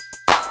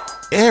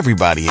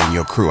Everybody in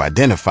your crew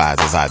identifies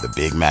as either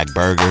Big Mac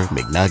Burger,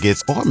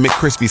 McNuggets, or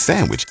McCrispy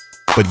Sandwich.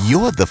 But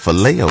you're the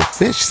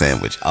Filet-O-Fish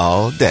Sandwich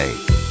all day.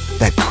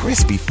 That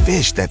crispy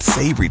fish, that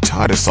savory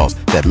tartar sauce,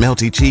 that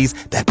melty cheese,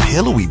 that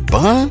pillowy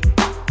bun.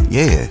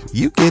 Yeah,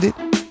 you get it.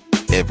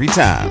 Every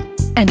time.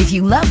 And if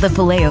you love the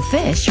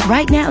Filet-O-Fish,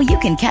 right now you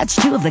can catch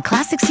 2 of the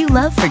classics you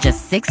love for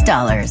just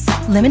 $6.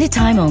 Limited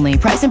time only.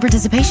 Price and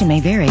participation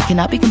may vary.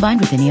 Cannot be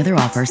combined with any other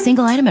offer.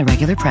 Single item at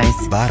regular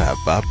price.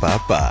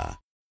 Ba-da-ba-ba-ba.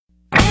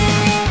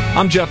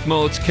 I'm Jeff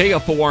Moats,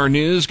 KFOR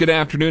News. Good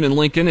afternoon in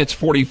Lincoln. It's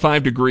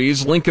 45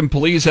 degrees. Lincoln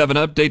police have an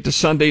update to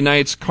Sunday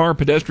night's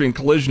car-pedestrian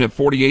collision at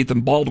 48th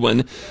and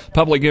Baldwin.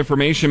 Public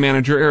Information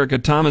Manager Erica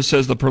Thomas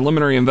says the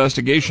preliminary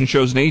investigation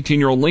shows an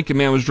 18-year-old Lincoln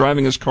man was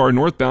driving his car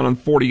northbound on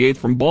 48th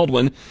from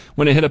Baldwin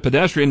when it hit a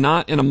pedestrian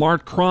not in a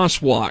marked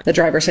crosswalk. The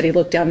driver said he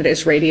looked down at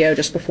his radio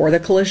just before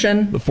the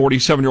collision. The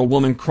 47-year-old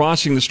woman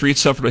crossing the street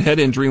suffered a head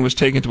injury and was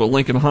taken to a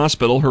Lincoln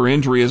hospital. Her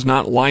injury is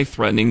not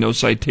life-threatening. No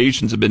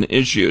citations have been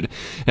issued.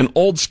 An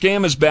old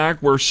scam is back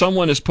where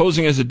someone is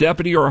posing as a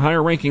deputy or a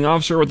higher-ranking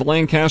officer with the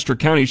Lancaster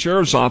County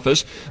Sheriff's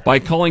Office by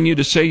calling you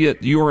to say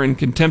that you are in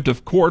contempt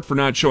of court for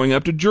not showing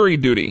up to jury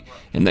duty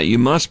and that you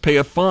must pay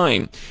a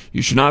fine.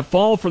 You should not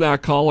fall for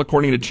that call,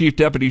 according to Chief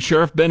Deputy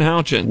Sheriff Ben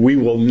Houchin. We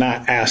will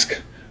not ask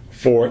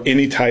for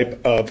any type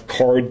of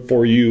card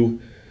for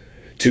you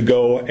to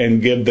go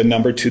and give the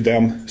number to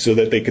them so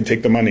that they can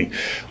take the money.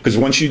 Because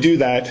once you do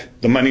that,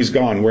 the money's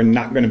gone. We're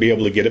not going to be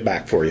able to get it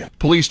back for you.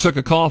 Police took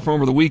a call from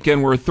over the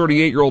weekend where a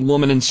 38-year-old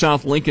woman in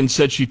South Lincoln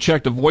said she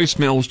checked a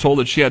voicemail, was told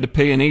that she had to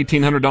pay an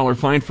 $1,800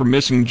 fine for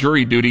missing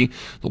jury duty.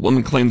 The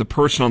woman claimed the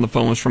person on the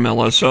phone was from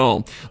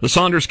LSO. The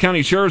Saunders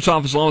County Sheriff's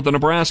Office, along with the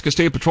Nebraska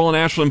State Patrol and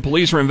Ashland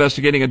Police, are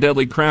investigating a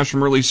deadly crash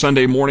from early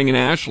Sunday morning in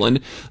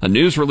Ashland. A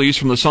news release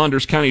from the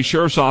Saunders County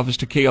Sheriff's Office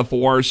to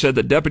KFOR said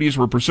that deputies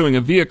were pursuing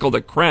a vehicle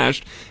that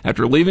crashed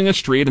after leaving a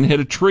street and hit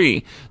a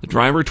tree. The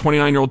driver,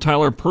 29-year-old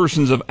Tyler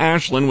Persons of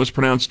Ashland, was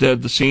pronounced dead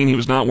at the scene. He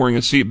was not wearing a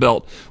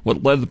seatbelt.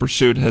 What led to the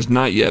pursuit has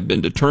not yet been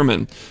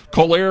determined.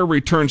 Cold air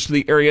returns to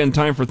the area in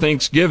time for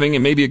Thanksgiving. It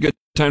may be a good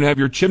time to have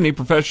your chimney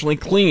professionally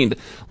cleaned.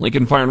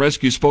 Lincoln Fire and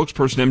Rescue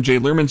spokesperson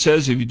MJ Learman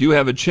says if you do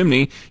have a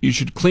chimney, you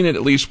should clean it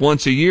at least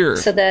once a year.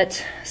 So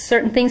that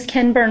certain things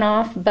can burn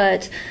off,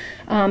 but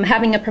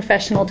having a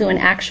professional do an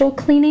actual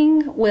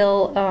cleaning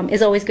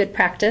is always good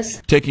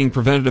practice. Taking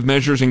preventative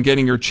measures and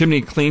getting your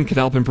chimney clean can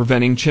help in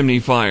preventing chimney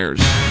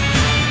fires.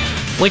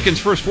 Lincoln's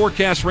first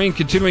forecast rain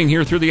continuing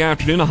here through the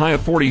afternoon, a high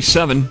of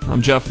 47.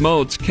 I'm Jeff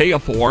Moats,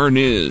 KFOR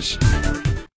News.